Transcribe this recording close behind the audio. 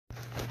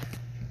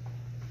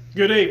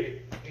Good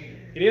evening.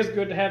 It is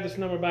good to have this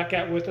number back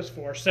out with us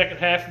for our second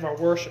half of our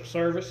worship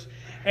service.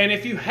 And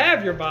if you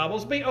have your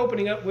Bibles, be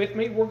opening up with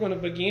me. We're going to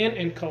begin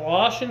in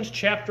Colossians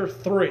chapter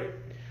 3.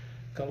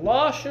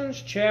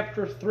 Colossians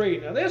chapter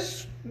 3. Now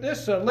this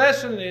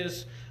lesson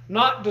is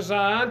not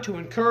designed to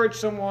encourage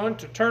someone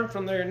to turn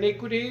from their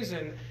iniquities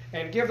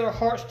and give their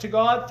hearts to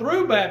God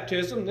through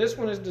baptism. This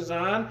one is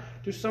designed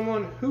to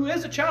someone who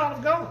is a child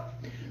of God.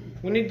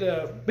 We need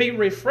to be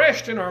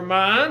refreshed in our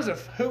minds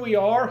of who we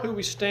are, who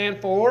we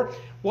stand for,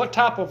 what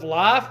type of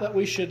life that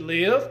we should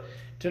live,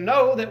 to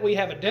know that we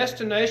have a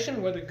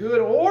destination, whether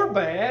good or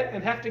bad,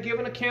 and have to give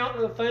an account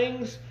of the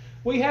things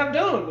we have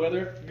done,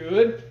 whether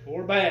good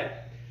or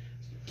bad.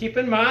 Keep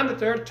in mind that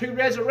there are two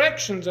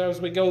resurrections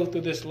as we go through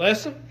this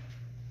lesson.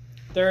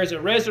 There is a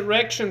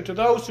resurrection to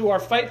those who are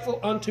faithful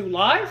unto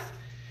life,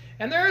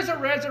 and there is a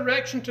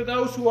resurrection to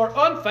those who are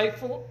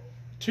unfaithful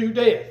to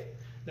death.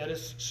 That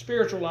is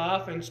spiritual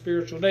life and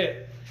spiritual death.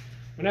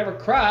 Whenever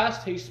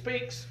Christ, he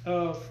speaks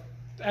of,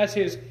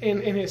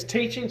 in his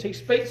teachings, he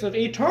speaks of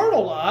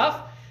eternal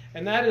life,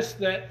 and that is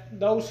that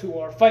those who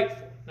are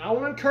faithful. Now, I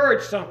want to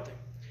encourage something.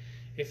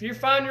 If you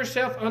find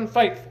yourself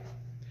unfaithful,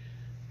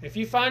 if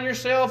you find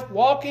yourself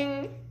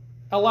walking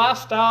a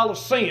lifestyle of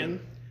sin,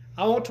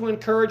 I want to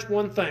encourage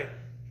one thing.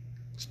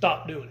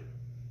 Stop doing it.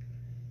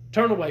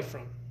 Turn away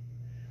from it.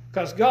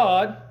 Because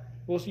God,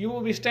 you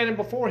will be standing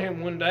before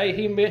Him one day.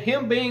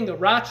 Him being the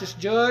righteous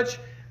judge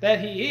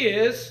that He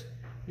is,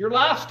 your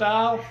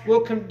lifestyle will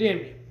condemn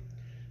you.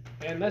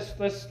 And let's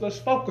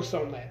focus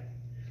on that.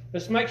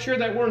 Let's make sure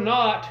that we're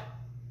not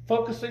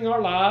focusing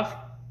our life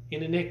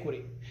in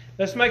iniquity.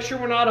 Let's make sure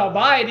we're not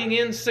abiding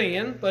in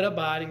sin, but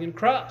abiding in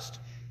Christ.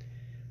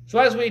 So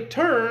as we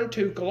turn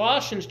to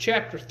Colossians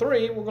chapter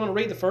 3, we're going to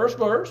read the first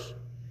verse.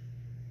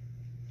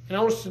 And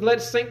I want us to let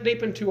it sink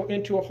deep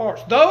into our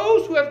hearts.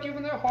 Those who have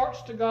given their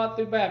hearts to God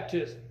through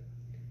baptism.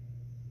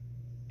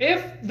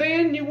 If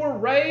then you were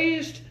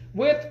raised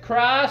with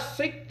Christ,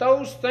 seek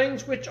those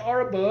things which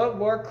are above,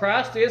 where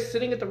Christ is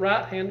sitting at the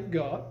right hand of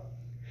God.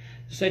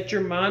 Set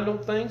your mind on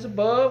things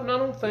above,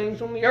 not on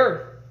things on the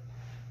earth.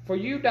 For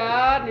you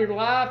died, and your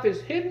life is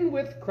hidden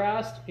with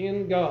Christ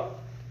in God.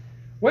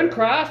 When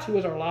Christ, who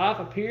is our life,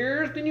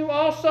 appears, then you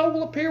also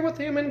will appear with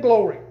Him in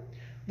glory.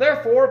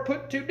 Therefore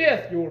put to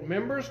death your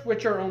members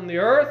which are on the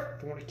earth,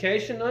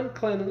 fornication,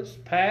 uncleanness,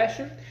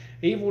 passion,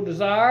 evil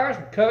desires,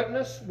 and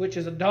covetousness, which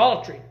is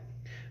idolatry.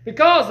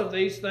 Because of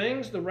these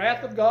things the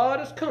wrath of God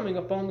is coming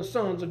upon the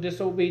sons of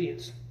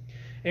disobedience,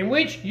 in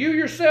which you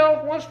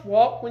yourself once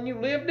walked when you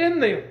lived in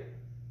them.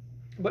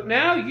 But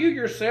now you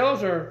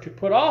yourselves are to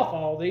put off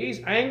all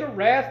these: anger,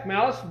 wrath,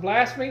 malice,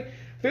 blasphemy,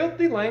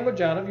 filthy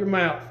language out of your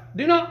mouth.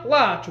 Do not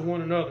lie to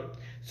one another,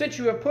 since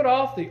you have put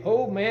off the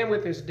old man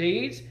with his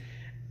deeds,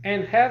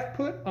 and have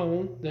put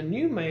on the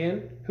new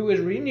man, who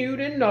is renewed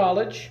in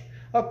knowledge,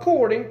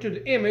 according to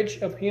the image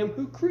of Him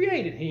who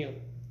created him.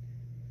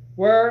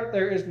 Where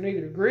there is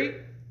neither Greek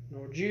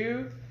nor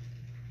Jew,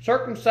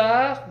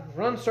 circumcised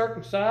nor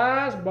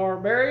uncircumcised,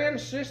 barbarian,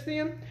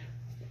 Scythian,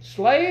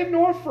 slave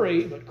nor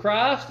free, but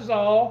Christ is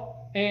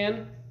all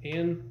and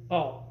in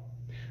all.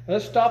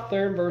 Let's stop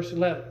there in verse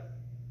 11.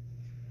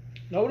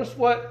 Notice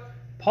what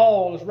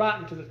Paul is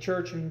writing to the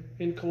church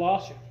in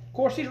Colossae. Of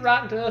course, he's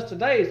writing to us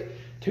today.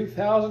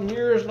 2,000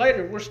 years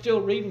later, we're still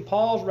reading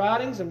Paul's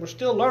writings and we're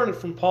still learning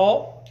from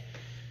Paul.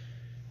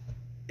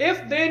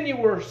 If then you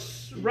were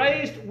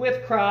raised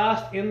with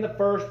Christ in the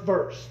first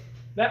verse.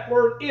 That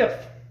word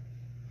if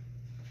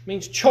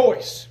means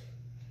choice.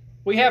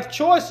 We have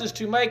choices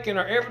to make in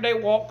our everyday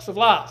walks of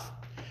life.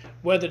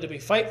 Whether to be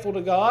faithful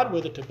to God,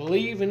 whether to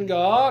believe in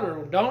God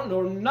or don't,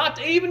 or not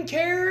to even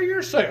care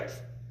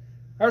yourself.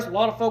 There's a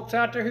lot of folks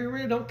out there who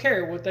really don't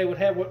care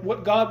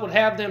what God would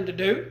have them to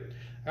do.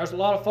 There's a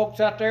lot of folks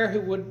out there who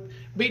would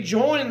be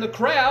joining the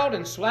crowd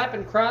and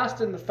slapping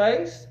Christ in the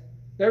face.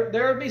 There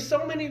would be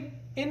so many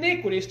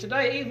iniquities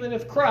today, even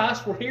if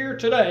Christ were here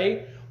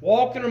today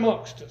walking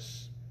amongst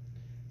us.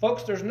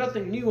 Folks, there's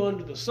nothing new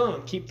under the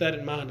sun. Keep that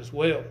in mind as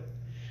well.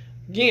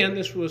 Again,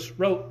 this was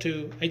wrote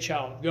to a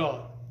child of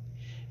God.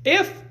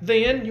 If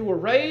then you were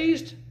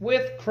raised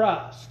with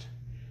Christ,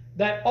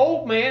 that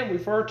old man we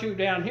refer to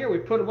down here, we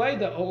put away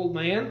the old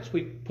man, so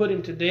we put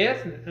him to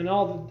death and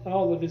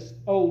all of his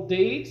old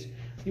deeds.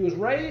 He was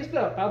raised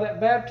up out of that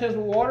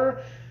baptismal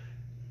water,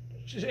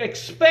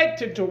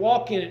 expected to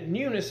walk in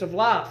newness of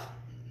life,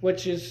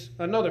 which is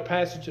another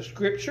passage of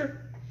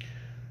Scripture.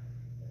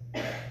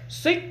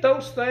 Seek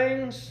those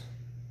things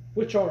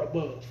which are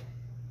above.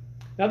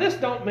 Now this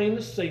don't mean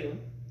the ceiling.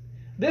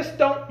 This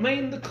don't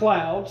mean the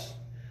clouds.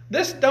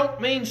 This don't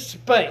mean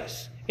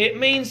space. It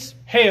means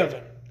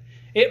heaven.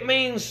 It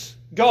means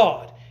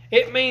God.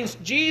 It means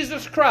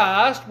Jesus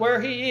Christ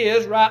where He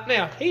is right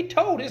now. He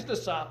told His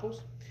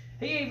disciples.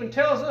 He even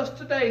tells us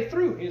today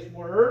through His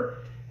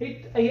Word.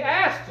 He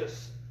asked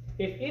us,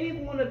 if any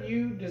one of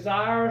you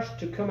desires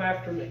to come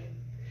after me.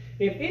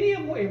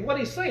 What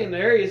He's saying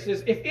there is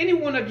if any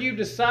one of you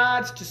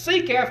decides to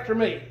seek after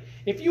me,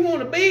 if you want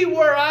to be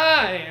where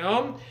I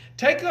am,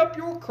 take up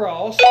your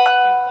cross and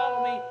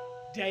follow me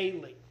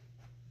daily.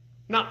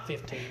 Not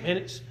 15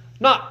 minutes,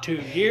 not 2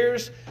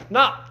 years,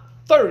 not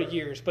 30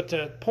 years, but to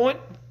the point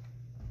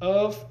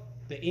of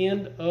the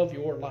end of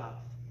your life.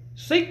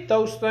 Seek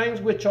those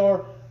things which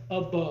are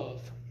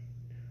above,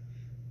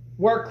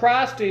 where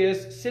Christ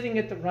is sitting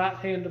at the right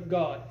hand of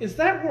God. Is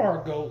that where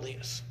our goal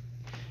is?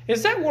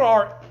 Is that where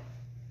our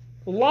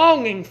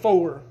longing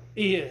for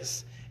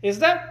is? Is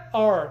that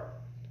our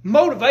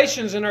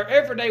motivations in our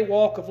everyday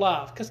walk of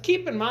life? Because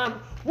keep in mind,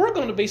 we're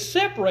going to be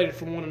separated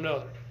from one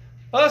another.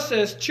 Us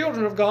as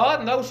children of God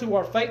and those who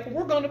are faithful,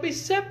 we're going to be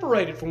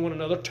separated from one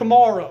another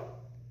tomorrow.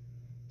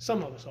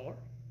 Some of us are.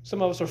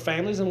 Some of us are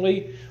families and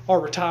we are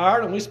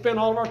retired and we spend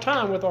all of our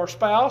time with our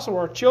spouse or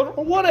our children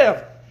or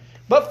whatever.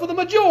 But for the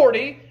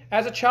majority,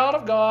 as a child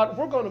of God,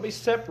 we're going to be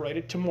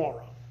separated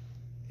tomorrow,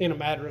 in a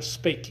matter of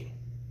speaking.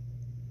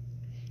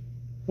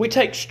 We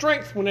take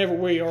strength whenever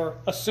we are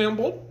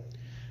assembled.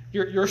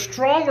 You're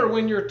stronger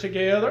when you're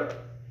together.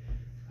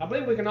 I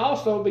believe we can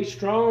also be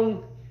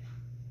strong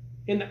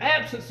in the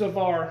absence of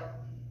our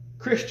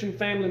Christian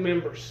family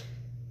members.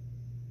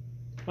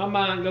 My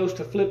mind goes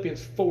to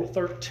Philippians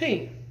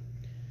 4:13.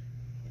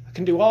 I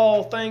can do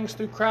all things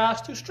through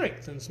Christ who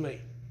strengthens me.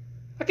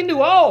 I can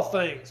do all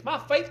things. My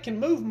faith can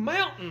move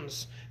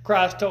mountains,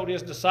 Christ told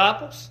his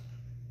disciples.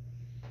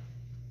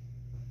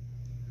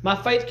 My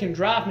faith can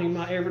drive me in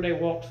my everyday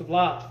walks of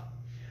life.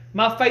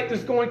 My faith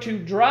is going to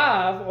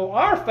drive, or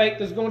our faith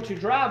is going to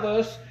drive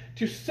us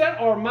to set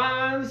our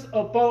minds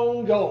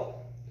upon God.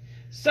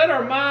 Set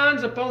our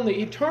minds upon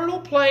the eternal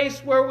place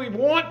where we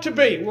want to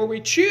be, where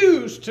we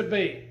choose to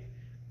be.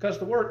 Because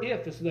the word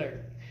if is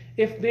there.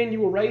 If then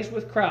you were raised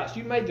with Christ.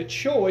 You made the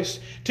choice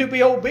to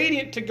be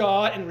obedient to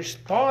God and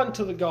respond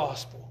to the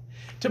gospel.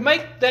 To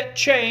make that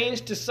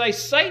change to say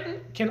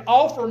Satan can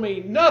offer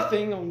me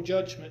nothing on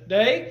Judgment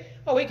Day.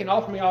 Oh, he can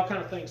offer me all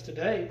kinds of things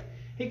today.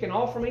 He can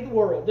offer me the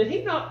world. Did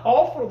he not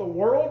offer the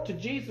world to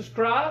Jesus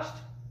Christ?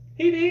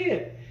 He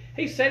did.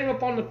 He set him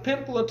up on the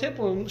pinnacle of the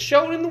temple and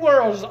showed him the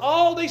world. Says,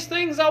 all these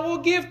things I will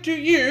give to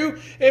you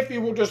if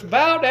you will just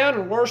bow down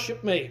and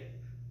worship me.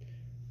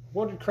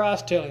 What did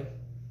Christ tell him?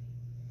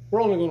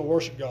 We're only going to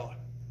worship God.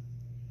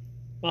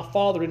 My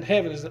Father in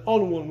heaven is the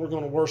only one we're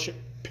going to worship,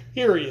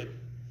 period.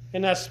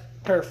 And that's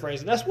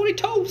paraphrasing. That's what he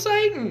told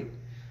Satan.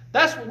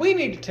 That's what we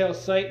need to tell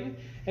Satan,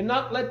 and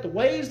not let the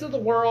ways of the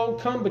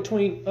world come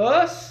between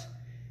us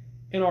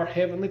and our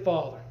Heavenly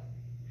Father.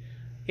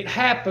 It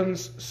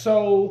happens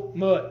so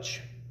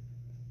much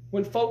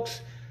when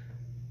folks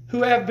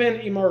who have been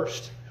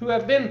immersed, who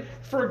have been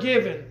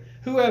forgiven,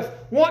 who have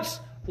once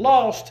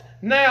lost,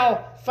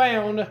 now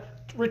found,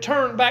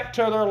 return back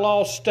to their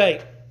lost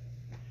state,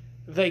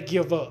 they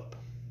give up.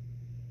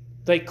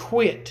 They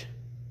quit.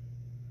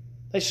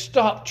 They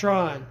stop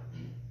trying.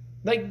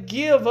 They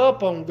give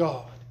up on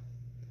God.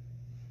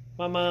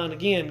 My mind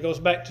again goes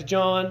back to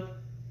John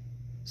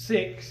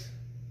 6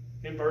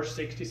 and verse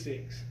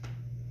 66.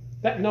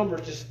 That number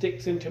just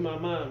sticks into my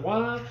mind.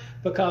 Why?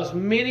 Because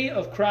many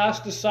of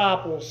Christ's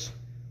disciples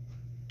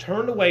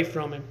turned away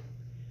from him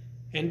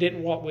and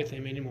didn't walk with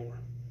him anymore.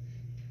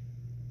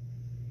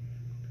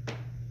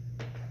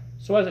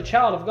 So as a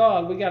child of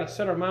God, we got to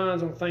set our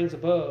minds on things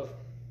above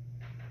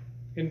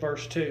in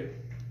verse 2,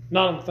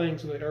 not on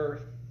things of the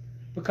earth,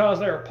 because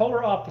they are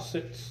polar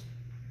opposites.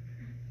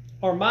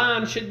 Our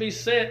mind should be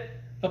set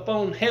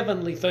upon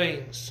heavenly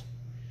things.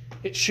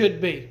 It should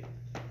be.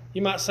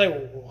 You might say,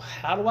 well,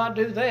 how do I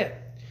do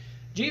that?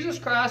 Jesus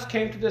Christ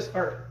came to this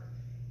earth.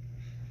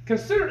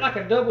 Consider it like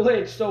a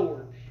double-edged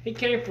sword. He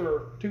came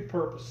for two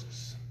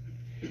purposes.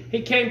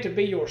 He came to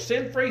be your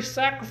sin-free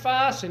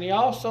sacrifice, and he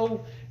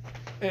also,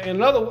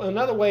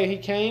 another way he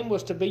came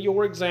was to be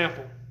your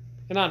example.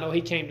 And I know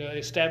he came to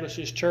establish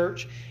his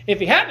church. If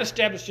he hadn't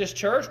established his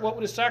church, what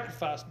would his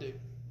sacrifice do?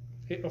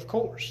 Of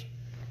course.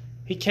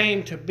 He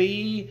came to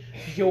be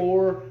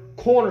your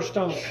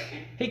cornerstone.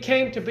 He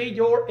came to be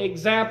your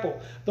example,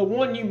 the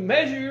one you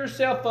measure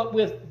yourself up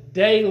with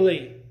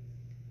daily.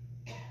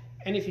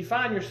 And if you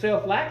find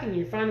yourself lacking,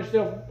 you find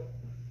yourself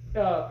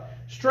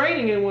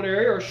straining in one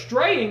area or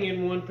straying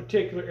in one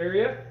particular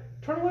area,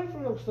 turn away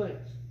from those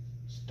things.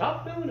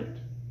 Stop doing it.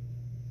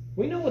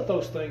 We know what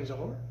those things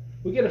are.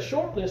 We get a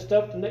short list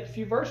of the next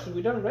few verses.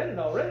 We've done read it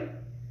already.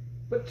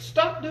 But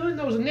stop doing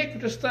those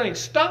iniquitous things.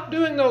 Stop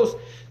doing those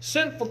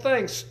sinful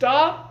things.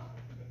 Stop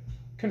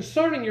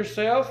concerning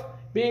yourself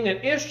being an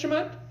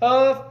instrument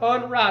of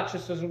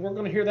unrighteousness. And we're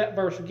going to hear that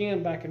verse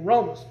again back in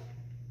Romans.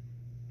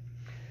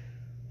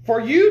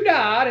 For you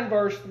died, in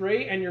verse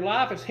 3, and your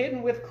life is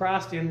hidden with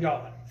Christ in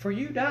God. For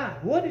you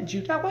died. What did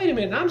you die? Wait a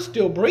minute, I'm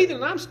still breathing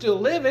and I'm still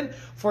living.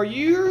 For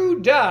you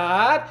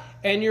died,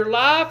 and your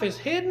life is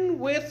hidden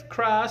with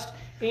Christ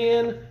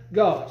in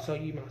God. So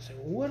you might say,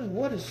 well,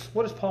 what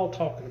is Paul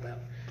talking about?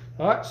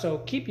 All right, so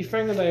keep your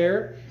finger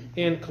there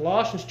in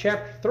Colossians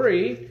chapter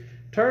 3.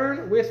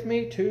 Turn with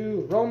me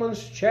to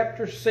Romans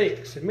chapter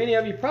 6. And many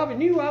of you probably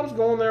knew I was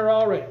going there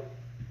already.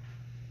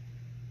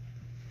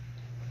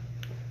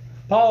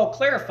 Paul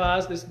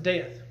clarifies this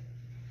death.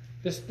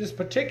 this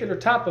particular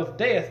type of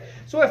death.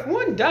 So if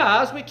one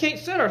dies, we can't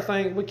set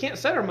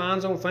our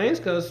minds on things,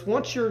 because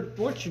once you're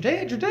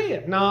dead, you're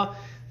dead. No,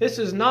 this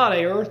is not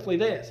a earthly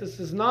death. This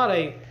is not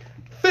a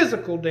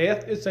physical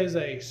death. It says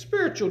a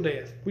spiritual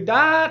death. We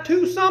die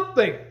to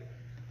something.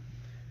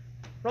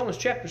 Romans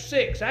chapter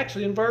 6,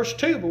 actually in verse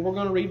 2, but we're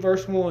going to read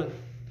verse 1.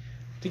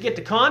 To get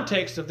the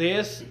context of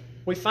this,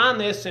 we find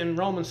this in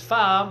Romans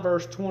 5,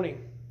 verse 20.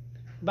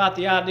 About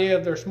the idea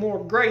of there's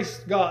more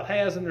grace God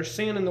has than there's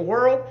sin in the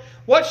world.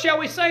 What shall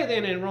we say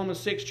then in Romans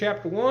 6,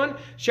 chapter 1?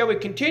 Shall we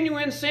continue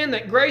in sin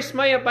that grace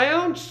may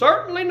abound?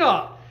 Certainly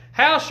not.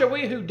 How shall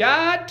we who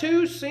died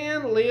to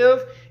sin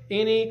live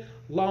any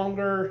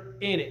longer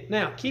in it?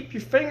 Now, keep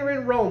your finger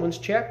in Romans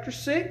chapter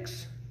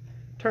 6.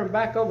 Turn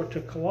back over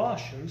to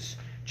Colossians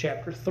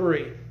chapter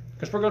 3.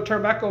 Because we're going to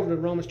turn back over to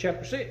Romans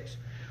chapter 6.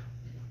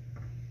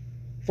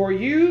 For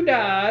you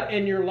died,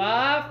 and your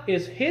life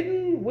is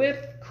hidden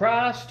with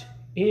Christ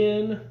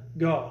in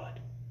God.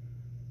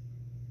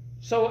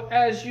 So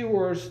as you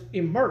were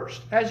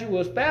immersed, as you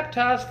was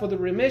baptized for the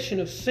remission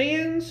of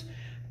sins,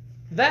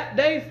 that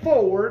day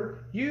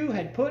forward you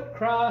had put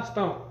Christ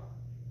on.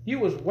 You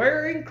was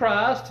wearing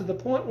Christ to the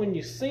point when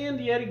you sinned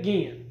yet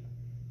again.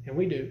 And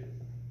we do.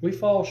 We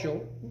fall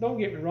short. Don't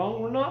get me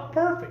wrong, we're not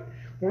perfect.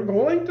 We're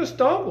going to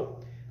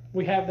stumble.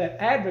 We have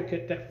that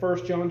advocate that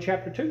 1 John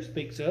chapter 2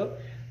 speaks of.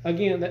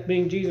 Again, that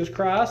being Jesus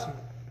Christ.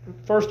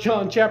 1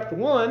 John chapter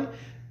 1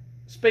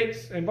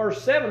 speaks, in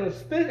verse 7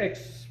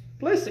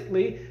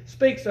 explicitly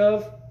speaks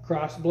of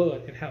Christ's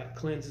blood and how it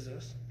cleanses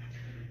us.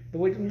 But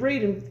we can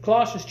read in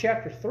Colossians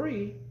chapter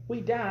 3,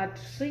 we died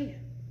to sin.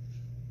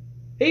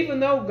 Even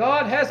though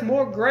God has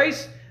more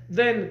grace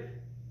than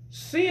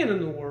sin in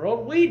the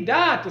world, we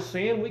die to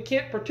sin. We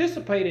can't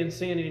participate in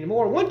sin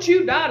anymore. Once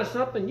you die to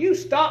something, you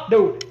stop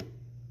doing it.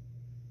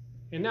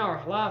 And now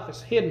our life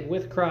is hidden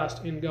with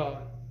Christ in God.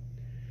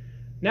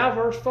 Now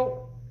verse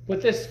 4.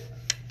 With this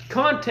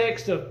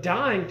context of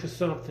dying to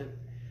something,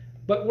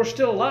 but we're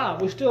still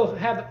alive. We still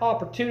have the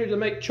opportunity to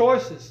make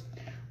choices.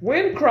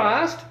 When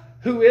Christ,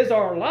 who is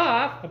our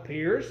life,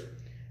 appears,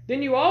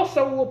 then you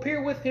also will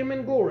appear with him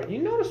in glory.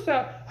 You notice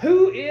that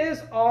who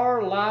is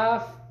our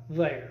life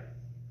there?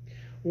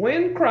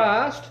 When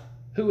Christ,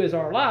 who is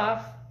our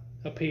life,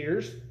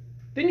 appears,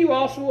 then you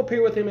also will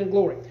appear with him in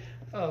glory.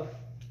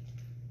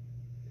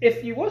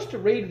 If you was to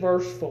read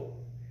verse 4,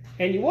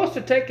 and you was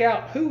to take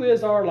out who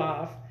is our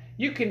life,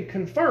 you can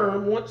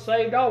confirm once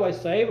saved, always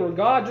saved, or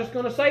God just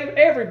going to save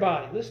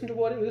everybody. Listen to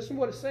what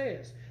it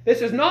says.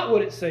 This is not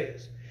what it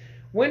says.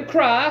 When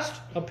Christ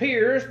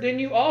appears, then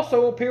you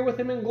also appear with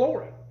him in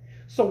glory.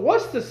 So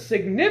what's the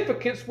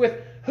significance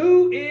with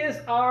who is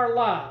our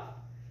life?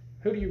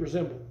 Who do you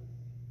resemble?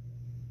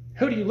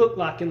 Who do you look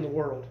like in the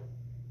world?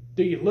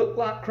 Do you look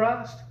like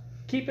Christ?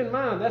 Keep in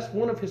mind, that's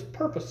one of his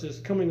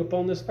purposes coming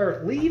upon this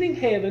earth. Leaving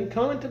heaven,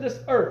 coming to this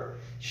earth.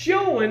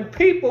 Showing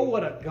people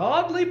what a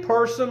godly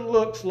person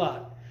looks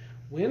like.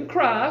 When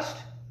Christ,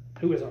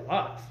 who is our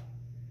life,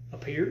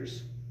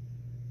 appears,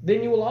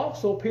 then you will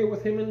also appear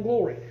with him in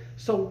glory.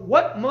 So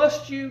what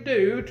must you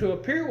do to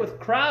appear with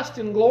Christ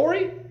in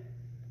glory?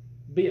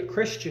 Be a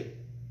Christian.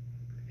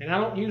 And I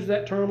don't use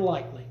that term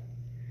lightly.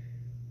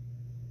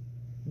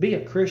 Be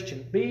a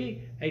Christian.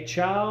 Be a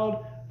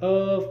child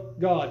of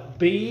God.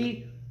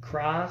 Be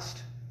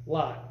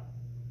Christ-like.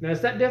 Now,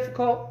 is that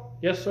difficult?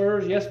 Yes,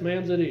 sirs. Yes,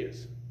 ma'ams, it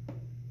is.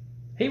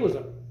 He was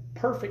a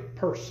perfect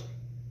person.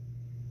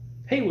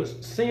 He was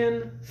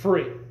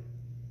sin-free.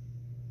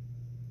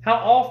 How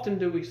often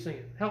do we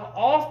sin? How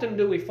often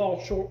do we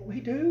fall short? We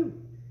do.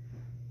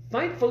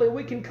 Thankfully,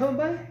 we can come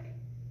back.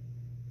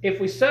 If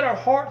we set our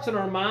hearts and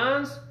our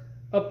minds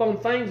upon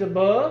things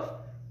above,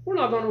 we're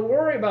not going to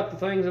worry about the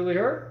things of the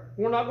earth.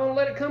 We're not going to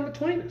let it come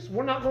between us.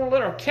 We're not going to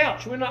let our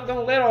couch, we're not going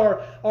to let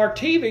our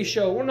TV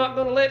show, we're not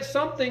going to let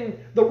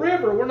the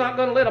river, we're not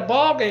going to let a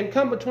ball game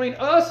come between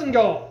us and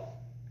God.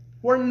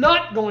 We're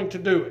not going to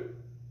do it.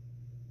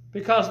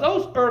 Because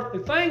those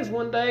earthly things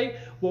one day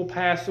will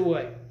pass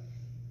away.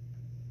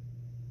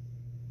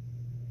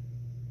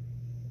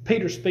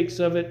 Peter speaks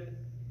of it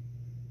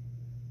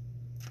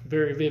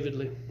very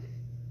vividly.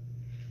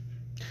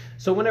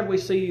 So whenever we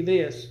see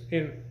this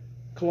in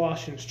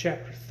Colossians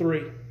chapter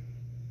 3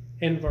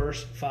 and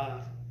verse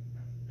 5.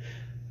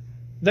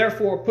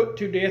 Therefore put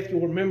to death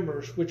your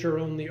members which are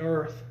on the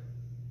earth,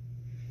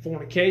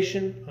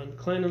 fornication,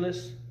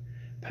 uncleanness,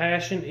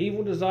 passion,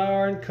 evil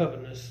desire, and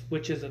covetousness,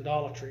 which is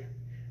idolatry.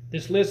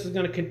 This list is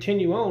going to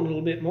continue on a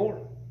little bit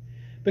more.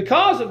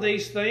 Because of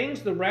these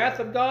things, the wrath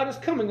of God is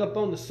coming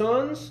upon the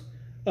sons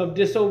of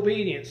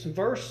disobedience.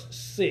 Verse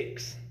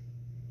 6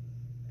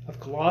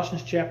 of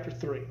Colossians chapter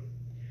 3.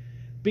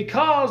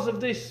 Because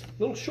of this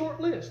little short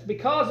list,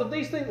 because of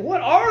these things. What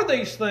are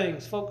these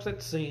things, folks?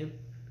 That's sin.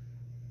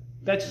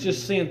 That's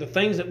just sin. The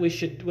things that we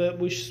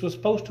were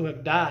supposed to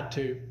have died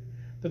to.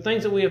 The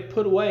things that we have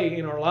put away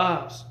in our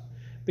lives.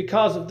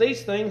 Because of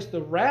these things,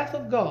 the wrath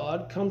of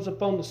God comes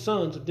upon the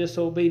sons of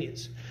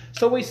disobedience.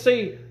 So we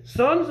see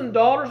sons and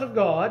daughters of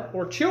God,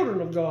 or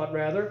children of God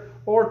rather,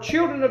 or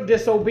children of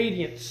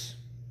disobedience.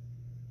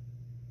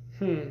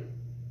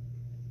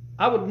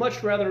 I would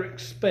much rather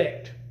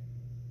expect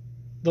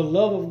the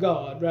love of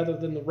God rather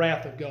than the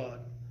wrath of God.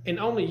 And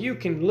only you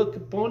can look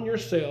upon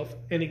yourself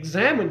and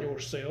examine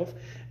yourself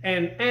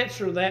and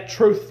answer that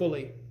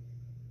truthfully.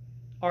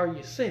 Are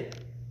you sinning?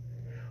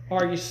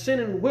 Are you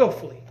sinning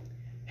willfully?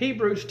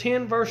 Hebrews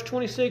 10 verse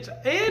 26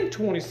 and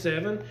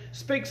 27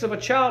 speaks of a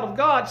child of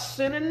God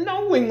sinning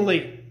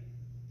knowingly.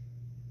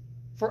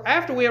 For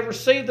after we have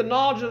received the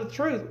knowledge of the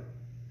truth,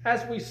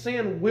 as we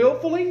sin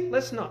willfully,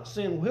 let's not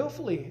sin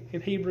willfully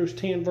in Hebrews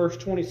 10 verse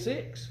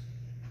 26.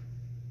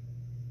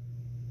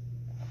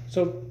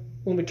 So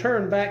when we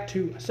turn back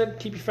to, I said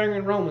keep your finger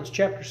in Romans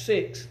chapter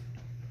 6.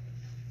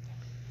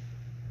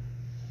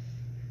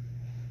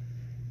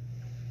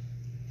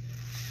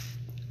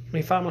 Let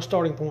me find my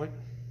starting point.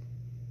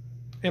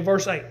 In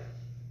verse 8.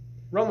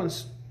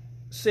 Romans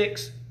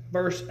 6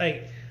 verse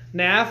 8.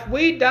 Now if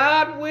we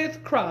died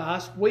with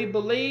Christ, we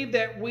believe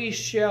that we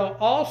shall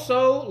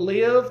also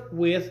live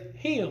with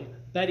Him.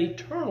 That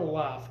eternal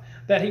life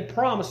that He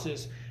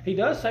promises. He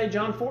does say,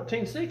 John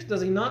 14:6,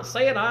 does He not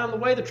say it? I am the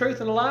way, the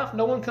truth, and the life.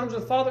 No one comes to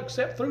the Father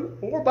except through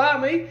or by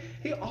me.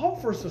 He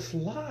offers us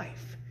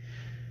life.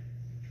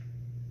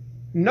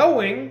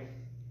 Knowing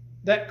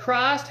that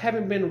Christ,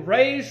 having been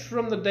raised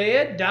from the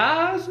dead,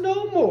 dies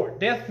no more.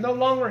 Death no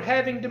longer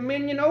having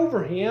dominion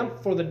over Him.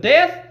 For the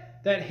death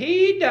that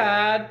He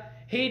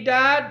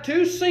died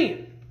to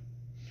sin.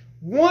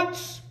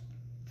 Once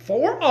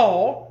for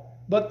all,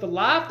 but the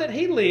life that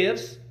He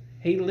lives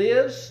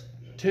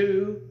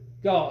to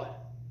God.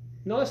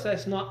 Notice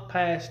that's not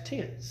past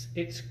tense.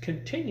 It's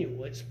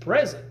continual. It's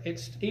present.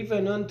 It's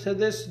even unto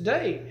this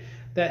day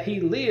that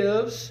He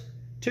lives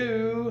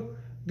to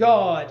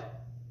God.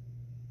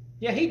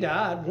 Yeah, He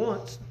died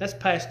once. That's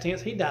past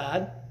tense. He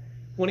died.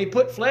 When He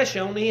put flesh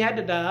on, He had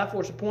to die,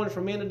 for it's appointed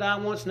for men to die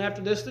once, and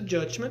after this the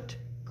judgment.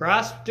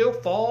 Christ still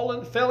fell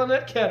in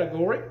that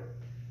category.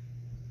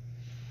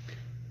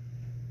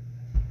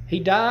 He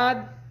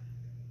died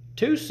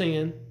to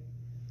sin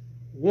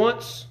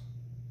once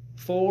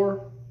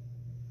for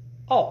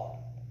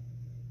all.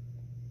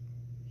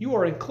 You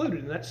are included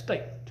in that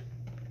statement.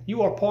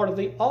 You are part of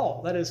the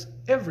all. That is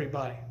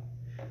everybody.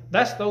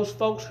 That's those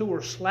folks who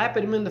were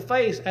slapping Him in the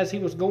face as He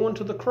was going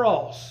to the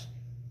cross.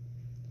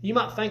 You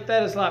might think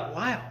that is like,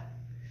 wow,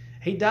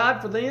 He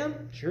died for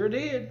them? Sure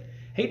did.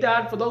 He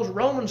died for those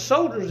Roman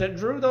soldiers that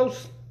drew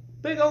those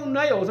big old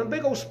nails and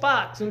big old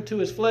spikes into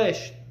His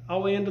flesh all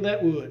the way into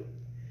that wood.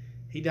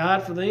 He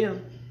died for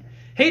them.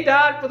 He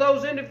died for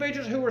those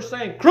individuals who were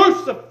saying,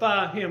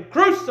 crucify Him,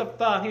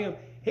 crucify Him.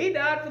 He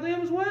died for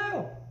them as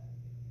well.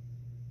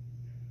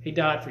 He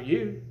died for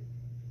you.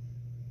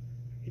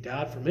 He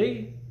died for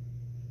me.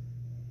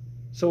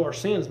 So our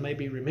sins may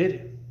be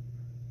remitted.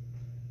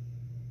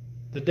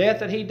 The death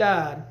that He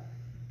died,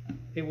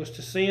 it was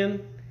to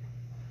sin,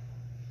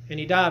 and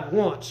He died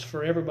once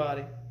for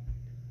everybody.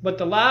 But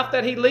the life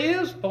that He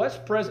lives, that's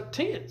present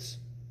tense.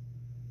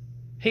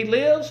 He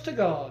lives to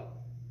God.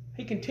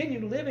 He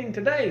continued living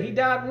today. He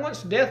died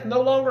once, death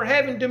no longer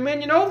having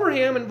dominion over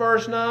Him in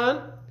verse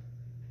 9.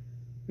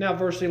 Now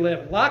verse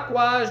 11.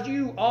 Likewise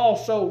you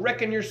also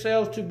reckon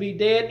yourselves to be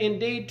dead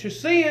indeed to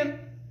sin,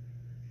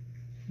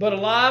 but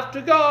alive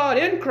to God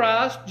in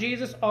Christ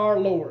Jesus our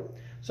Lord.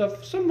 So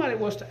if somebody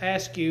was to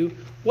ask you,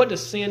 what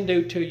does sin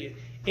do to you?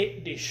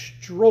 It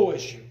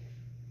destroys you.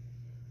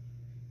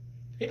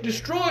 It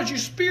destroys you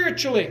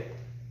spiritually.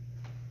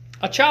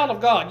 A child of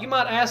God, you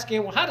might ask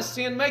him, well, how does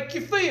sin make you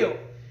feel?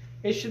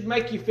 It should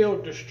make you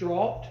feel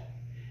distraught.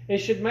 It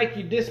should make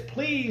you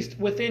displeased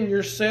within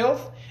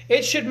yourself.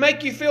 It should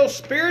make you feel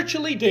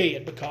spiritually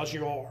dead, because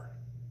you are.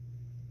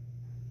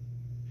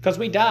 Because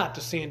we died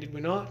to sin, did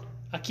we not?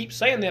 I keep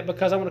saying that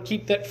because I want to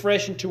keep that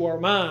fresh into our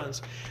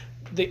minds.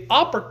 The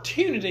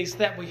opportunities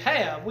that we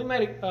have, we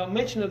made a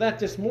mention of that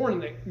this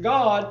morning, that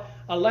God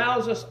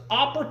allows us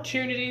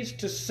opportunities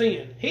to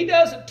sin. He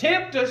doesn't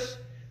tempt us.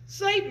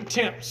 Satan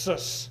tempts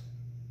us.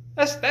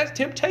 That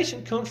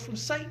temptation comes from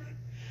Satan.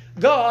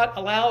 God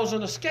allows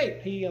an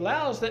escape. He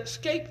allows that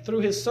escape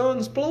through His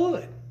Son's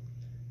blood.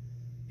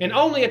 And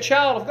only a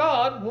child of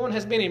God, one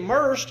has been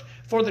immersed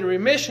for the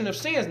remission of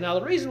sins. Now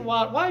the reason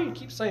why do you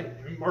keep saying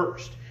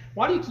immersed?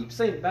 Why do you keep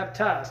saying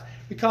baptized?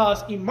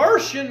 Because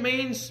immersion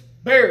means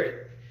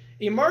buried.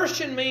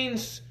 Immersion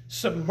means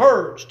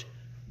submerged,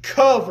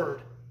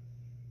 covered,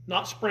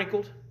 not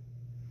sprinkled,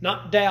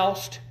 not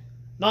doused,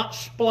 not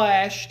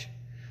splashed,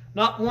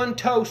 not one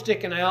toe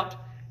sticking out.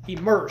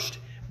 Immersed,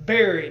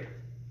 buried.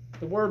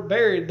 The word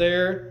buried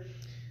there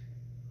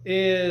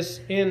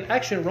is in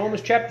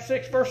Romans chapter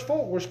 6 verse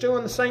 4. We're still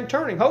in the same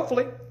turning,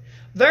 hopefully.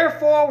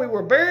 Therefore we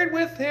were buried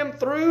with Him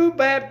through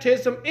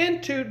baptism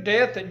into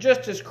death, that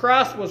just as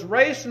Christ was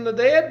raised from the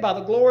dead by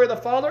the glory of the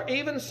Father,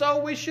 even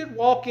so we should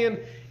walk in,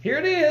 here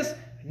it is,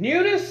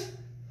 newness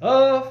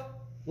of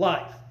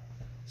life.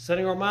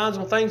 Setting our minds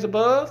on things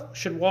above,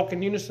 should walk in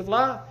newness of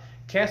life.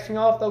 Casting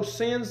off those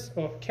sins,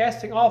 or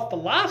casting off the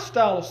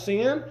lifestyle of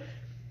sin,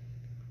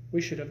 we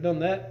should have done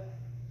that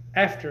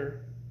after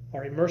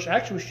our immersion.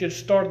 Actually, we should have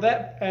started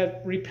that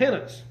at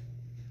repentance.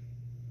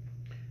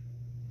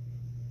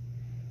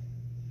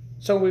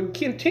 So we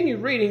continue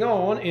reading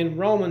on in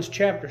Romans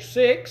chapter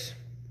 6.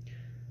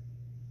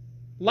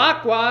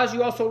 Likewise,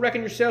 you also reckon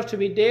yourselves to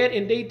be dead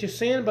indeed to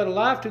sin, but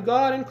alive to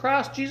God in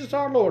Christ Jesus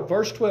our Lord.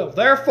 Verse 12.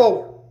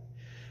 Therefore,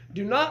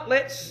 do not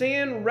let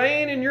sin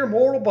reign in your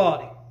mortal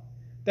body,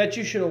 that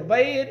you should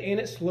obey it in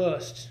its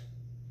lusts.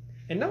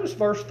 And notice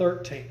verse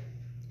 13.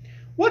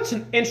 What's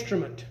an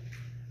instrument?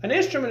 An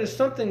instrument is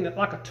something that,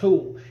 like a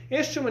tool.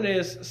 Instrument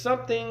is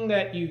something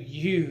that you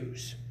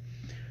use.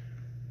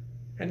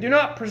 And do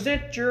not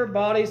present your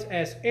bodies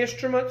as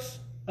instruments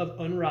of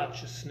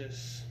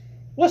unrighteousness.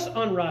 What's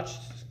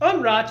unrighteousness?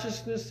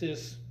 Unrighteousness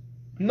is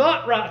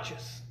not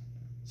righteous.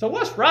 So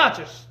what's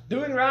righteous?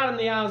 Doing right in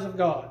the eyes of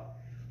God.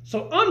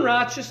 So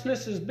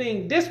unrighteousness is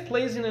being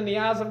displeasing in the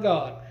eyes of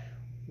God.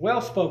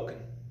 Well spoken.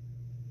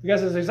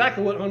 Because that's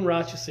exactly what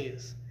unrighteous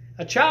is.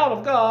 A child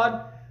of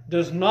God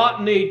does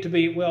not need to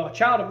be, a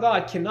child of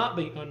God cannot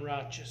be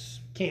unrighteous.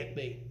 Can't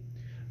be.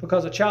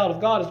 Because a child of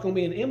God is going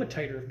to be an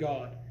imitator of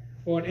God.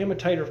 Or an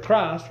imitator of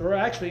Christ, or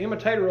actually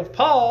imitator of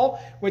Paul,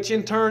 which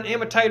in turn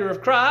imitator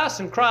of Christ,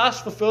 and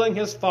Christ fulfilling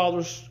his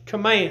Father's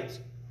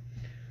commands.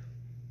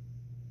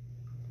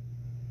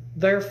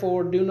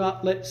 Therefore, do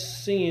not let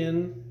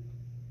sin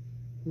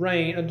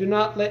reign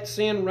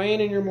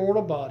in your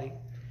mortal body,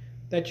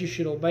 that you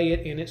should obey it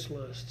in its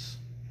lusts.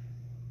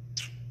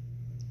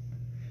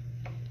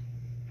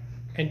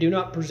 And do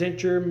not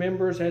present your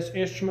members as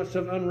instruments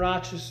of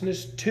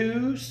unrighteousness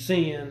to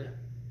sin.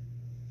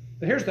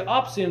 But here's the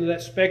opposite end of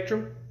that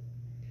spectrum.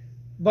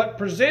 But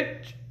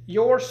present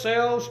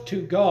yourselves to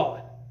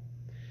God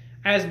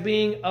as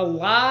being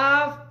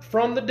alive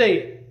from the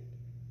dead,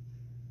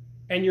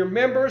 and your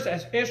members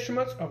as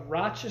instruments of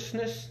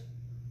righteousness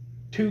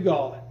to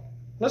God.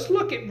 Let's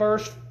look at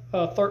verse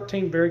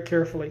 13 very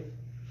carefully.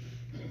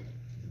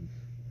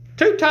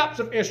 Two types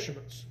of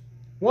instruments.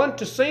 One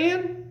to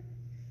sin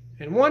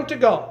and one to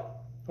God.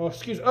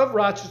 Of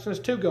righteousness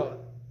to God.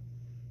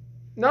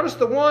 Notice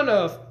the one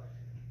of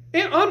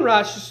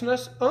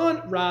unrighteousness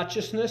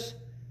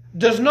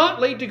does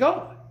not lead to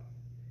God.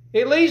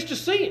 It leads to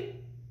sin.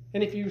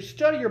 And if you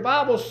study your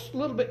Bibles a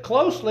little bit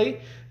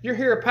closely, you'll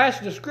hear a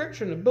passage of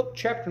Scripture in the book,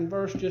 chapter, and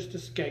verse just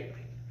escape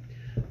me,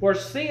 where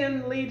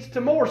sin leads to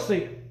more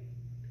sin.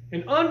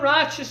 And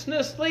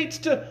unrighteousness leads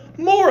to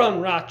more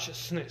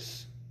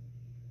unrighteousness.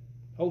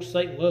 Oh,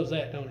 Satan loves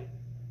that, don't he?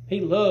 He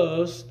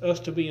loves us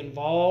to be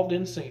involved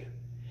in sin.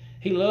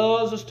 He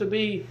loves us to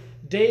be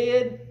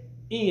dead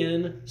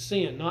in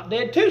sin. Not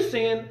dead to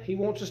sin. He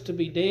wants us to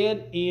be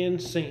dead in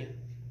sin.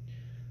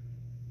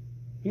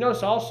 You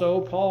notice also,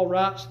 Paul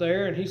writes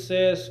there, and he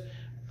says,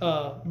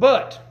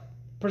 but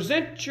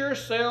present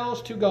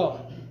yourselves to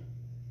God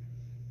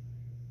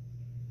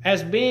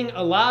as being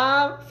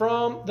alive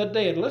from the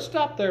dead. Let's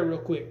stop there real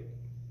quick.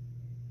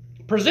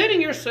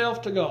 Presenting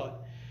yourself to God.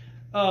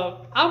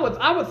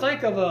 I would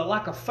think of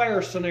like a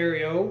fair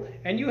scenario,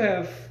 and you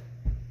have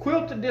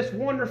quilted this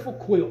wonderful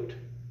quilt.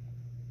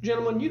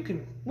 Gentlemen,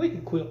 we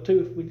can quilt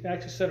too if we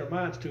actually set our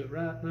minds to it,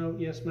 right? No?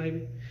 Yes,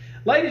 maybe.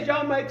 Ladies,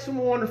 y'all make some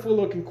wonderful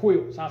looking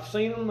quilts. I've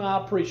seen them, I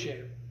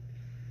appreciate them.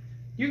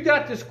 You've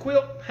got this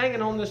quilt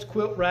hanging on this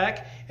quilt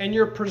rack, and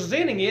you're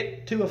presenting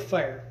it to a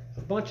fair.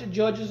 A bunch of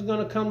judges are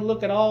going to come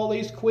look at all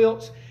these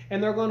quilts,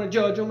 and they're going to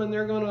judge them, and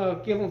they're going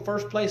to give them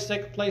first place,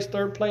 second place,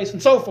 third place,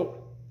 and so forth.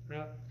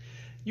 Right?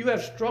 You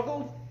have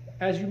struggled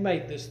as you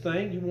made this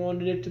thing. You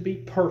wanted it to be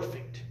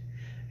perfect.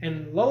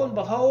 And lo and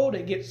behold,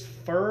 it gets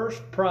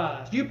first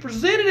prize. You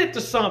presented it to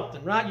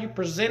something, right? You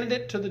presented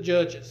it to the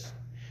judges.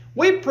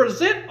 We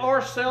present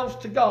ourselves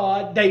to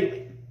God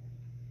daily.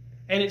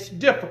 And it's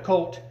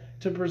difficult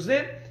to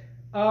present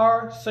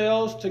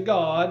ourselves to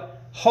God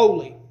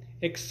holy,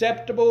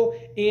 acceptable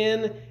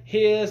in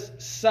His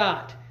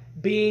sight,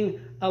 being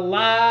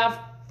alive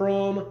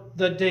from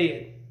the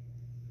dead.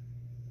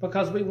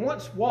 Because we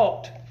once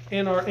walked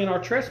in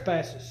our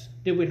trespasses,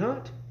 did we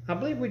not? I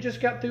believe we just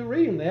got through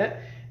reading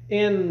that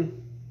in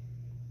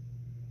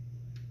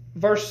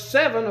verse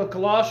 7 of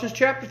Colossians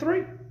chapter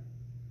 3.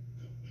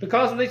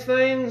 Because of these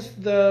things,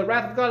 the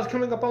wrath of God is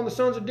coming upon the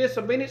sons of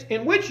disobedience,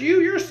 in which you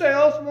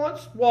yourselves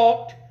once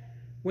walked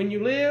when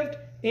you lived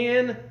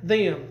in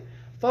them.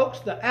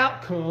 Folks, the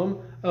outcome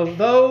of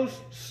those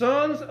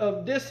sons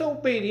of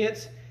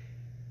disobedience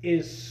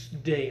is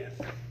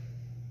death.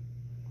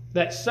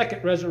 That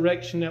second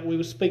resurrection that we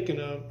were speaking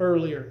of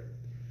earlier.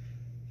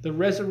 The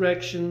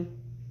resurrection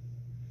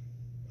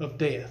of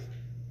death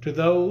to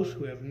those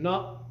who have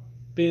not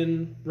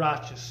been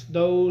righteous.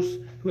 Those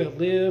who have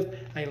lived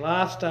a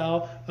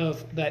lifestyle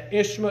of that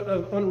instrument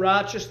of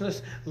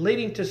unrighteousness,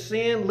 leading to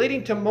sin,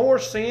 leading to more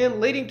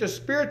sin, leading to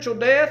spiritual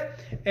death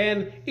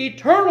and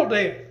eternal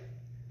death.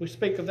 We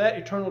speak of that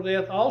eternal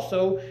death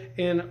also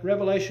in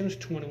Revelations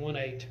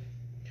 21:8.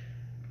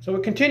 So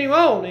we continue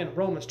on in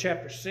Romans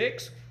chapter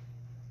 6.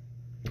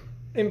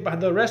 And by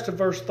the rest of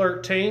verse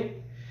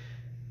 13.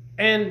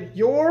 And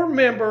your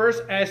members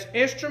as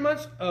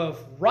instruments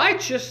of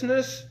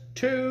righteousness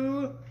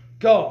to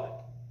God.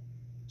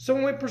 So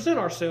when we present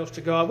ourselves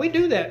to God, we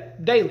do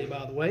that daily,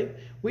 by the way.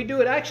 We do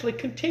it actually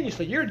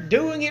continuously. You're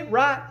doing it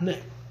right now.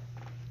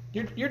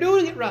 You're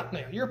doing it right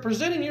now. You're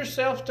presenting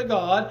yourself to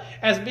God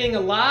as being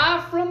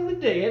alive from the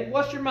dead.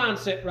 What's your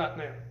mindset right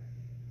now?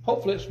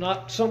 Hopefully it's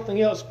not something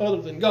else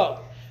other than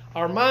God.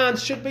 Our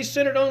minds should be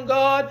centered on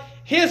God,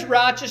 His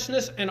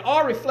righteousness, and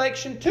our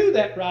reflection to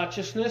that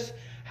righteousness.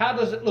 How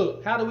does it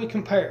look? How do we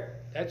compare?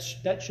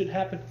 That should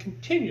happen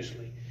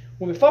continuously.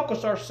 When we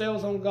focus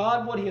ourselves on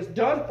God, what He has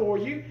done for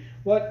you,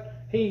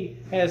 what He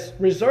has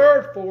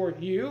reserved for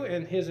you,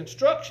 and His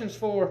instructions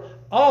for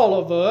all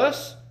of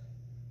us,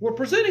 we're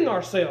presenting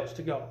ourselves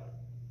to God.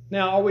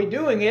 Now, are we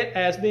doing it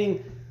as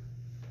being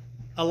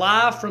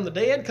alive from the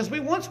dead? Because we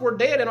once were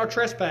dead in our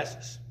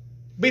trespasses.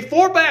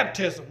 Before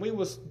baptism, we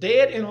was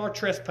dead in our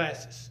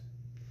trespasses.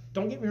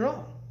 Don't get me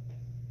wrong.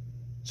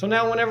 So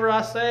now whenever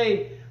I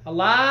say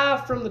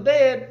alive from the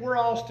dead, we're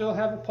all still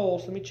have a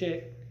pulse. Let me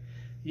check.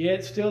 Yeah,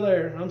 it's still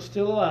there. I'm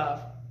still alive.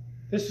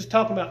 This is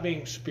talking about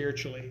being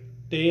spiritually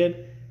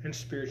dead and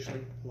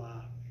spiritually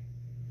alive.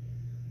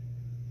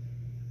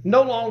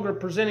 No longer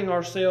presenting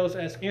ourselves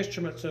as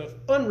instruments of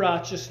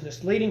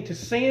unrighteousness leading to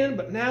sin,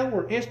 but now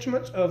we're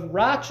instruments of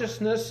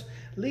righteousness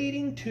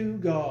leading to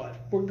God.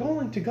 We're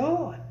going to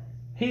God.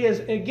 He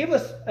has given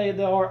us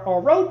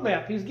our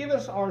roadmap. He's given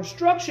us our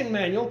instruction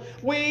manual.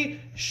 We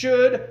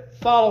should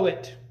follow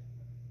it.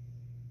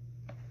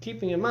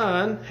 Keeping in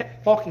mind,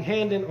 walking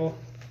hand in or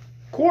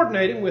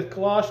coordinating with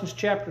Colossians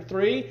chapter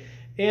 3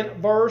 in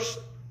verse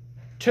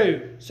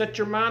 2. Set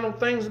your mind on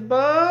things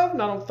above,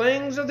 not on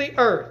things of the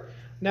earth.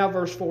 Now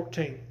verse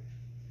 14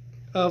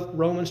 of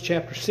Romans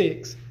chapter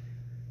 6.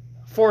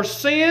 For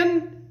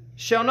sin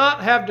shall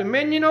not have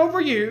dominion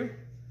over you,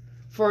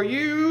 for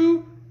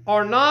you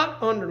are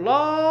not under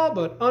law,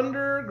 but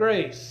under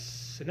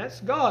grace. And that's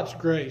God's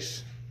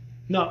grace,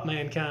 not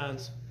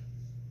mankind's.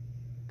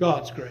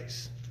 God's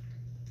grace.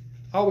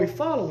 Are we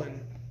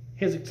following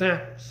His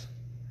examples?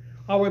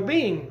 Are we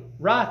being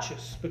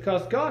righteous?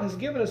 Because God has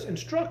given us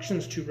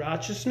instructions to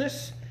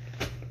righteousness.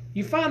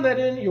 You find that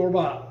in your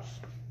Bibles.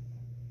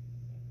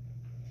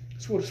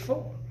 That's what it's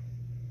for.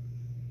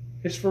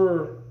 It's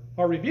for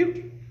our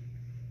rebuking.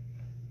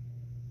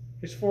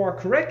 It's for our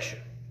correction.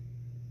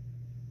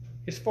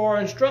 It's for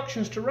our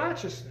instructions to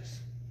righteousness.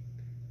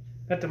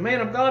 That the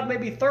man of God may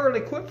be thoroughly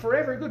equipped for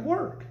every good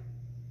work.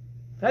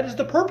 That is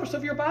the purpose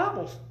of your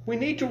Bibles. We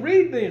need to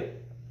read them.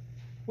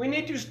 We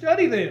need to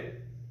study them.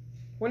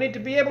 We need to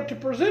be able to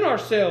present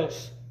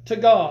ourselves to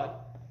God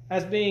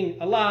as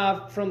being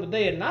alive from the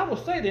dead. And I will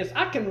say this,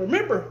 I can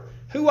remember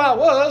who I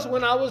was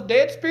when I was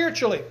dead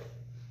spiritually.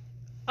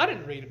 I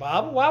didn't read the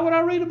Bible. Why would I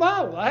read the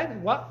Bible?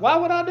 Why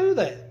would I do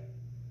that?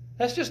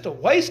 That's just a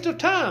waste of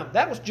time.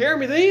 That was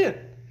Jeremy then.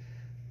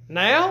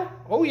 Now,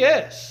 oh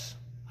yes,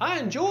 I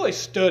enjoy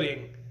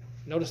studying.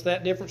 Notice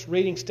that difference,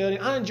 reading,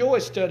 studying. I enjoy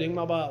studying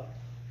my Bible.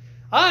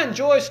 I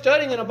enjoy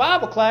studying in a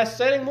Bible class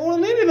setting more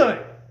than anything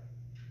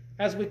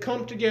as we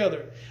come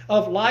together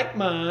of like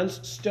minds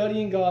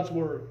studying God's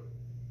Word.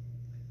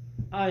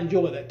 I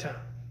enjoy that time.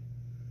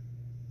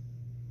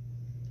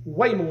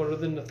 Way more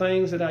than the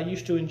things that I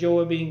used to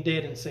enjoy being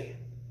dead in sin.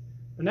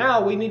 But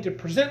now we need to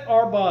present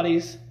our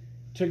bodies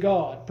to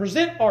God.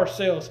 Present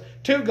ourselves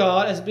to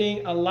God as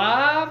being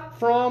alive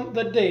from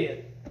the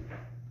dead.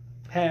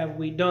 Have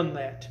we done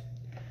that?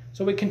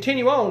 So we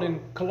continue on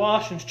in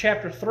Colossians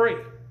chapter 3.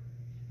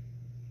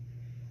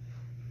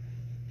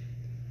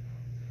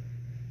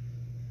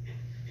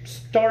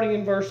 Continuing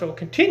in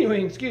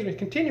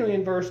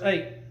verse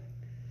 8.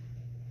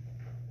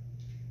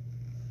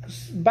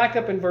 Back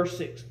up in verse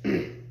 6.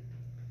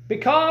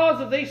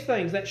 Because of these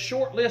things, that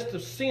short list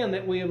of sin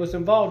that we was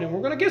involved in,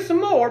 we're going to get some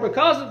more.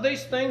 Because of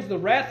these things, the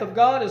wrath of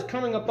God is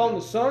coming upon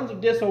the sons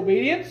of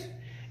disobedience,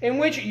 in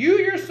which you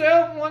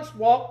yourself once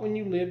walked when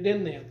you lived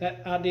in them.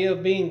 That idea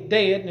of being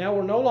dead. Now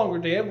we're no longer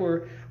dead.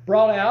 We're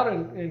brought out,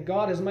 and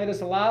God has made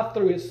us alive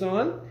through His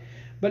Son.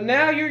 But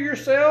now you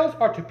yourselves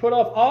are to put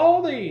off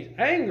all these: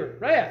 anger,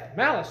 wrath,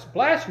 malice,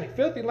 blasphemy,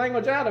 filthy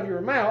language out of your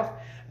mouth.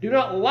 Do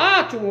not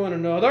lie to one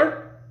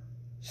another,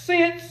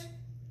 since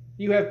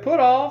you have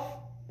put off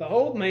the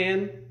old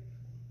man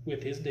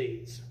with his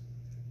deeds.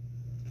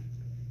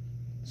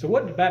 So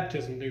what did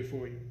baptism do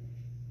for you?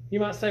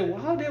 You might say,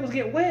 well, all I did was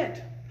get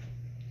wet.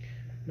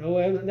 No,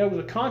 there was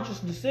a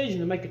conscious decision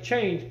to make a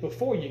change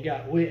before you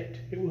got wet.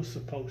 It was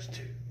supposed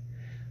to.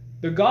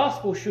 The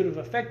gospel should have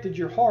affected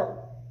your heart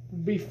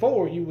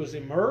before you was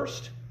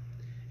immersed.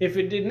 If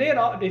it did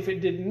not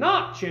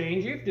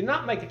change you, if it did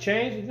not make a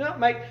change, if you did not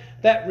make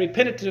that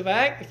repentative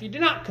act, if you did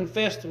not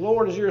confess the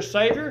Lord as your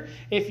Savior,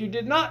 if you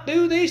did not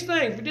do these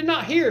things, if you did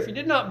not hear, if you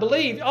did not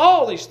believe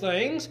all these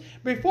things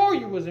before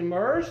you was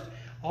immersed,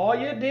 all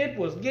you did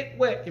was get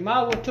wet. You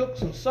might as well took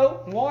some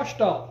soap and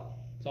washed off.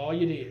 That's all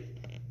you did.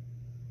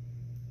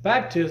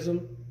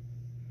 Baptism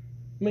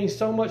means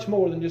so much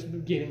more than just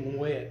getting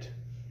wet.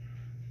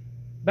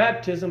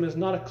 Baptism is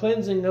not a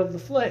cleansing of the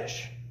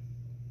flesh.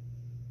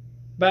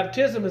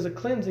 Baptism is a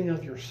cleansing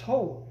of your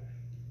soul,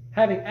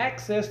 having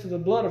access to the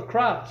blood of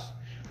Christ.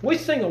 We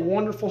sing a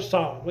wonderful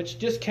song, which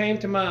just came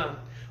to mind.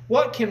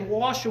 What can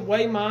wash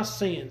away my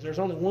sins? There's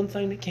only one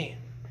thing that can.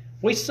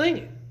 We sing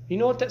it. You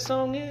know what that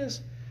song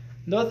is?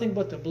 Nothing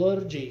but the blood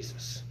of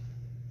Jesus.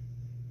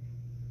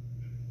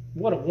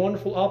 What a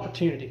wonderful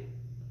opportunity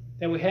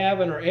that we have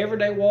in our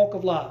everyday walk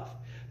of life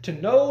to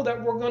know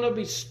that we're going to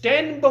be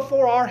standing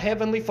before our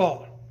Heavenly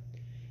Father,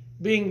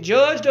 being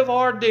judged of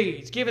our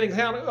deeds, giving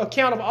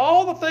account of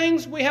all the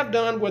things we have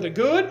done, whether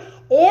good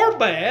or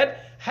bad.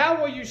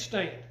 How will you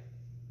stand?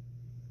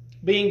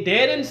 Being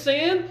dead in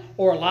sin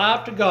or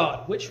alive to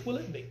God? Which will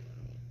it be?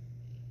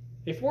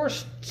 If we're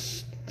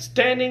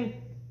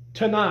standing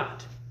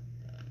tonight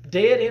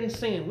dead in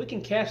sin, we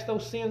can cast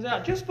those sins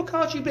out. Just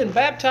because you've been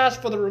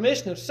baptized for the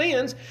remission of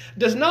sins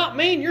does not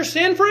mean you're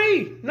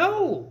sin-free.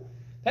 No.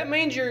 That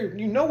means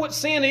you know what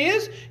sin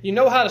is, you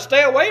know how to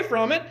stay away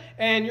from it,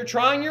 and you're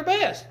trying your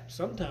best.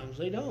 Sometimes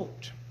they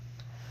don't.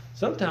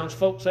 Sometimes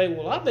folks say,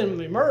 well, I've been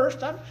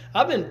immersed,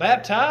 I've been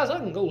baptized, I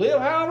can go live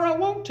however I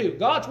want to.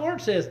 God's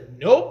Word says,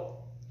 nope.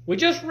 We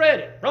just read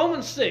it.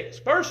 Romans 6,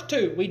 verse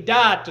 2, we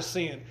died to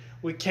sin.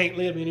 We can't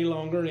live any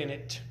longer in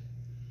it.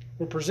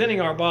 We're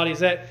presenting our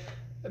bodies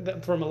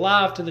from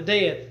alive to the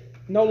dead.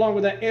 No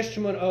longer that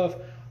instrument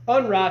of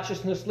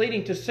unrighteousness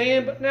leading to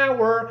sin, but now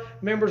we're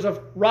members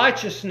of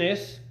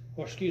righteousness,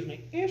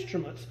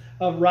 instruments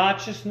of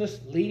righteousness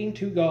leading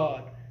to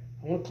God.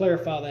 I want to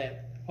clarify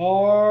that.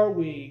 Are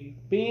we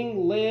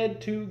being led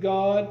to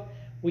God?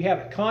 We have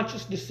a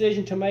conscious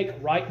decision to make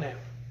right now.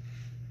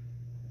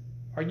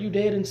 Are you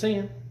dead in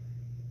sin?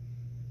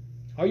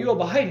 Are you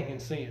abiding in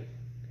sin?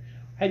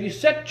 Have you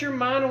set your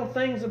mind on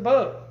things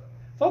above?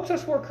 Folks,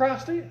 that's where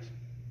Christ is.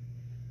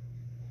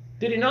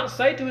 Did He not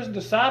say to His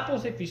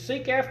disciples, if you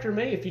seek after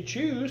me, if you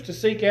choose to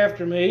seek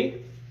after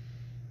me,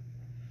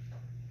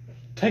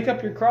 take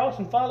up your cross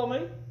and follow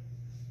me?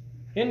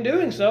 In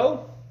doing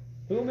so,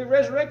 we will be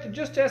resurrected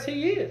just as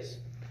He is.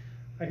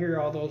 I hear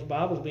all those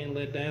Bibles being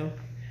laid down.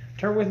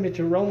 Turn with me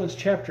to Romans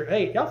chapter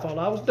 8. Y'all thought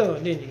I was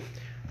done, didn't you?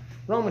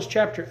 Romans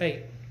chapter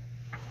 8.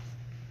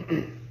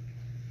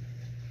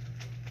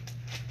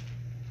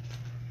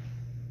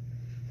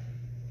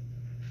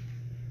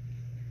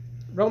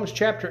 Romans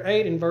chapter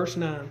 8 and verse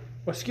 9.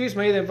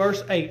 Then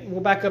verse 8.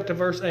 We'll back up to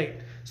verse 8.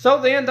 So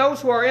then,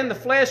 those who are in the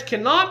flesh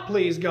cannot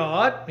please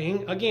God,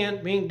 being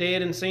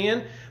dead in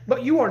sin,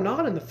 but you are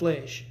not in the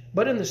flesh,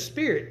 but in the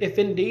Spirit, if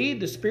indeed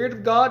the Spirit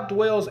of God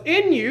dwells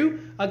in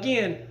you.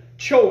 Again,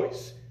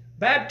 choice.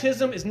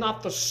 Baptism is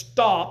not the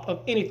stop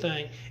of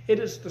anything. It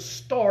is the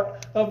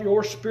start of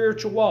your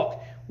spiritual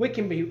walk. We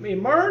can be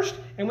immersed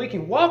and we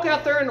can walk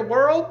out there in the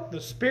world.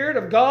 The Spirit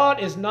of God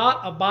is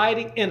not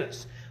abiding in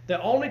us.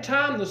 The only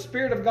time the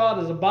Spirit of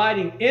God is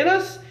abiding in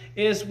us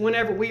is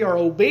whenever we are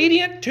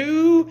obedient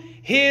to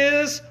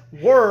His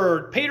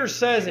Word. Peter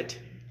says it.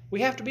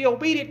 We have to be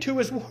obedient to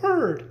His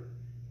Word.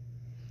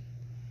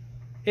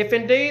 If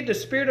indeed the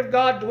Spirit of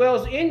God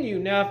dwells in you.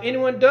 Now, if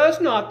anyone does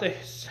not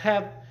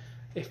have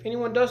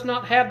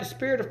the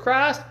Spirit of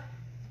Christ,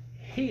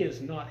 he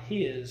is not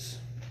His.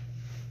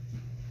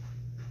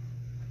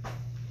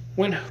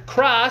 When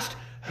Christ,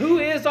 who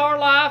is our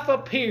life,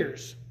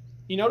 appears.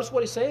 You notice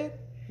what he said?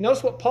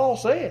 Notice what Paul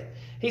said.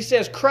 He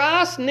says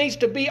Christ needs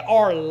to be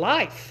our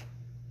life.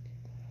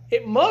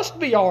 It must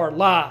be our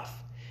life.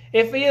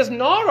 If He is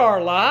not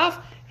our life,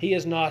 He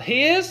is not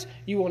His.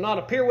 You will not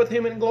appear with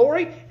Him in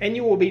glory, and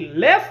you will be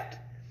left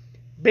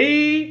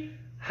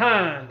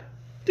behind.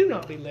 Do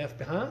not be left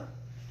behind.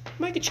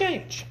 Make a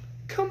change.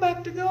 Come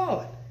back to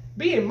God.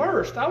 Be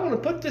immersed. I want to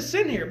put this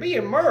in here. Be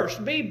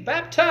immersed. Be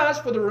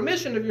baptized for the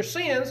remission of your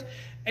sins,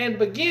 and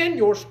begin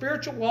your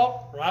spiritual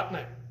walk right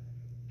now.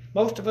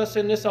 Most of us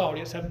in this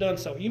audience have done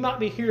so. You might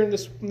be hearing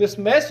this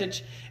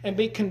message and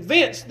be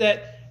convinced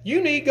that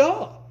you need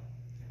God.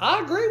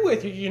 I agree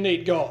with you, you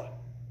need God.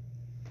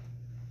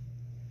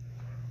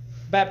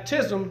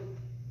 Baptism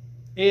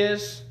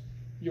is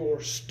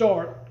your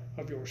start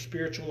of your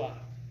spiritual life.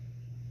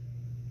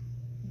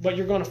 But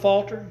you're going to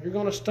falter. You're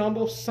going to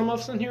stumble. Some of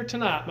us in here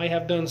tonight may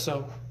have done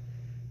so.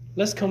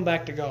 Let's come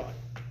back to God.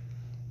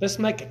 Let's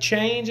make a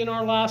change in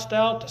our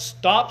lifestyle to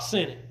stop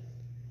sinning.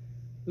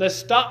 Let's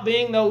stop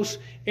being those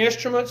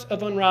instruments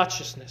of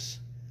unrighteousness.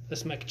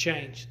 Let's make a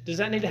change. Does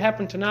that need to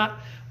happen tonight?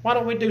 Why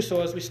don't we do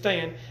so as we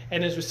stand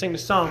and as we sing the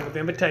song of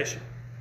invitation?